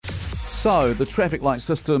So, the traffic light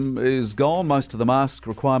system is gone, most of the mask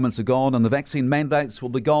requirements are gone, and the vaccine mandates will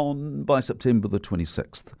be gone by September the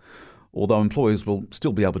 26th, although employers will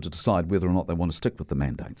still be able to decide whether or not they want to stick with the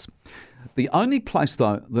mandates. The only place,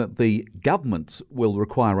 though, that the government will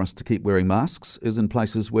require us to keep wearing masks is in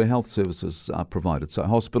places where health services are provided, so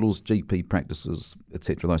hospitals, GP practices,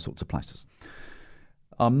 etc., those sorts of places.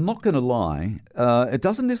 I'm not going to lie, it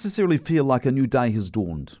doesn't necessarily feel like a new day has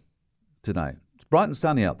dawned today. It's bright and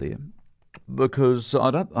sunny out there, because I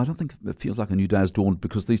don't think it feels like a new day has dawned,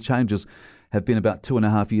 because these changes have been about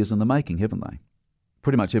 2.5 years in the making, haven't they?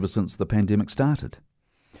 Pretty much ever since the pandemic started.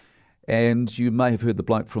 And you may have heard the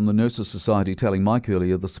bloke from the Nurses Society telling Mike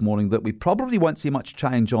earlier this morning that we probably won't see much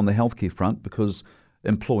change on the healthcare front, because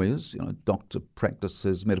employers, doctor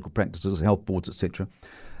practices, medical practices, health boards, etc.,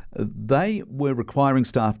 they were requiring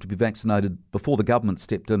staff to be vaccinated before the government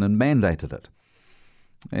stepped in and mandated it.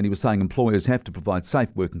 And he was saying employers have to provide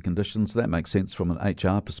safe working conditions. That makes sense from an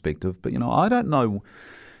HR perspective. But, I don't know.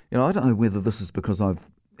 I don't know whether this is because I've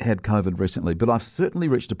had COVID recently, but I've certainly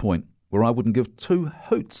reached a point where I wouldn't give two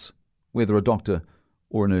hoots whether a doctor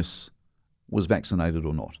or a nurse was vaccinated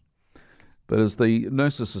or not. But as the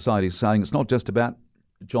Nurses Society is saying, it's not just about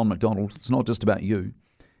John McDonald, it's not just about you.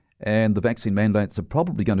 And the vaccine mandates are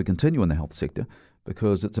probably going to continue in the health sector,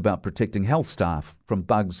 because it's about protecting health staff from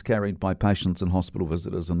bugs carried by patients and hospital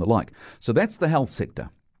visitors and the like. So that's the health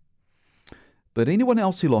sector. But anyone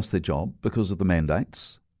else who lost their job because of the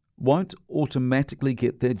mandates won't automatically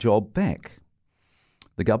get their job back.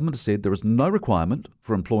 The government has said there is no requirement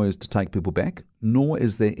for employers to take people back, nor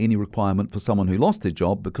is there any requirement for someone who lost their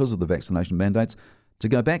job because of the vaccination mandates to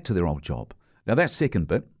go back to their old job. Now, that second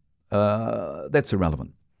bit, that's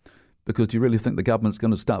irrelevant. Because do you really think the government's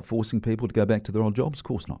going to start forcing people to go back to their old jobs? Of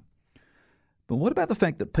course not. But what about the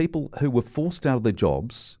fact that people who were forced out of their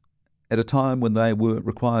jobs at a time when they were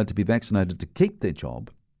required to be vaccinated to keep their job,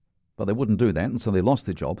 but they wouldn't do that, and so they lost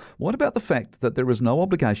their job? What about the fact that there is no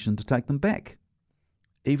obligation to take them back,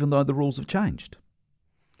 even though the rules have changed?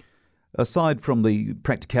 Aside from the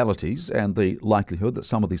practicalities and the likelihood that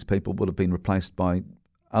some of these people would have been replaced by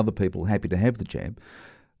other people happy to have the jab,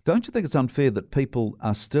 don't you think it's unfair that people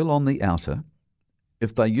are still on the outer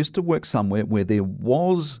if they used to work somewhere where there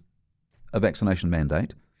was a vaccination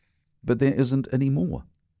mandate, but there isn't anymore?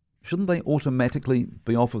 Shouldn't they automatically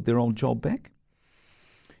be offered their old job back?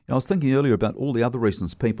 I was thinking earlier about all the other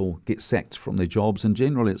reasons people get sacked from their jobs, and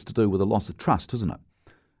generally it's to do with a loss of trust, isn't it?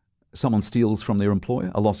 Someone steals from their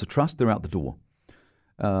employer, a loss of trust, they're out the door.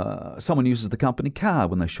 Someone uses the company car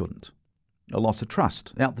when they shouldn't. A loss of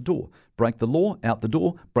trust, out the door. Break the law, out the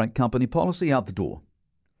door. Break company policy, out the door.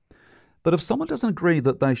 But if someone doesn't agree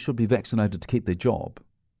that they should be vaccinated to keep their job,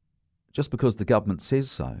 just because the government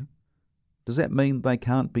says so, does that mean they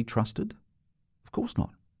can't be trusted? Of course not.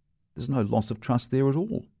 There's no loss of trust there at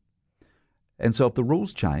all. And so if the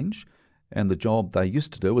rules change and the job they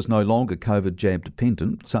used to do is no longer COVID jab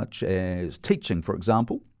dependent, such as teaching, for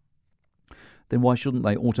example, then why shouldn't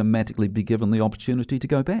they automatically be given the opportunity to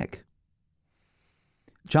go back?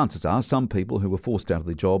 Chances are some people who were forced out of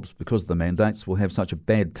their jobs because of the mandates will have such a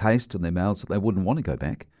bad taste in their mouths that they wouldn't want to go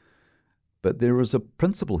back. But there is a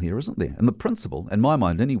principle here, isn't there? And the principle, in my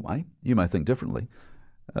mind anyway, you may think differently,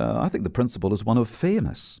 I think the principle is one of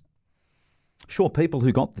fairness. Sure, people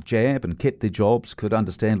who got the jab and kept their jobs could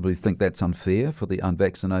understandably think that's unfair for the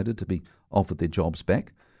unvaccinated to be offered their jobs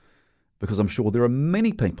back, because I'm sure there are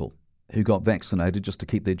many people who got vaccinated just to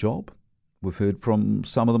keep their job. We've heard from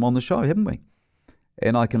some of them on the show, haven't we?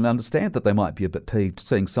 And I can understand that they might be a bit peeved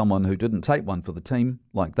seeing someone who didn't take one for the team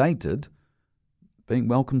like they did being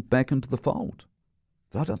welcomed back into the fold.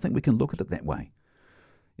 But I don't think we can look at it that way.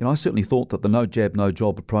 I certainly thought that the no jab, no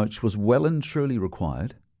job approach was well and truly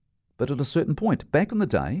required, but at a certain point, back in the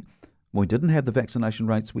day, we didn't have the vaccination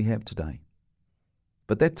rates we have today.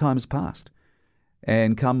 But that time has passed.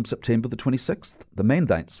 And come September the 26th, the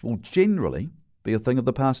mandates will generally be a thing of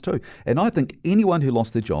the past too. And I think anyone who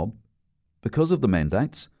lost their job because of the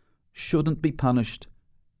mandates shouldn't be punished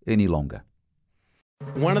any longer.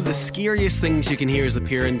 One of the scariest things you can hear as a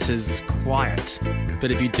parent is quiet.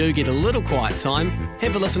 But if you do get a little quiet time,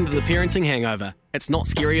 have a listen to The Parenting Hangover. It's not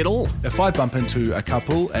scary at all. If I bump into a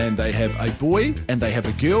couple and they have a boy and they have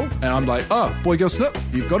a girl, and I'm like, oh, boy, girl, snip.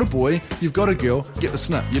 You've got a boy, you've got a girl, get the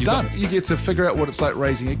snip. You're done. You get to figure out what it's like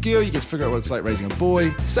raising a girl, you get to figure out what it's like raising a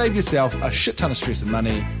boy, save yourself a shit ton of stress and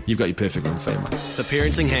money. You've got your perfect little family. The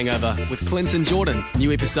Parenting Hangover with Clinton Jordan.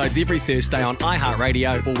 New episodes every Thursday on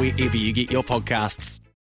iHeartRadio or wherever you get your podcasts.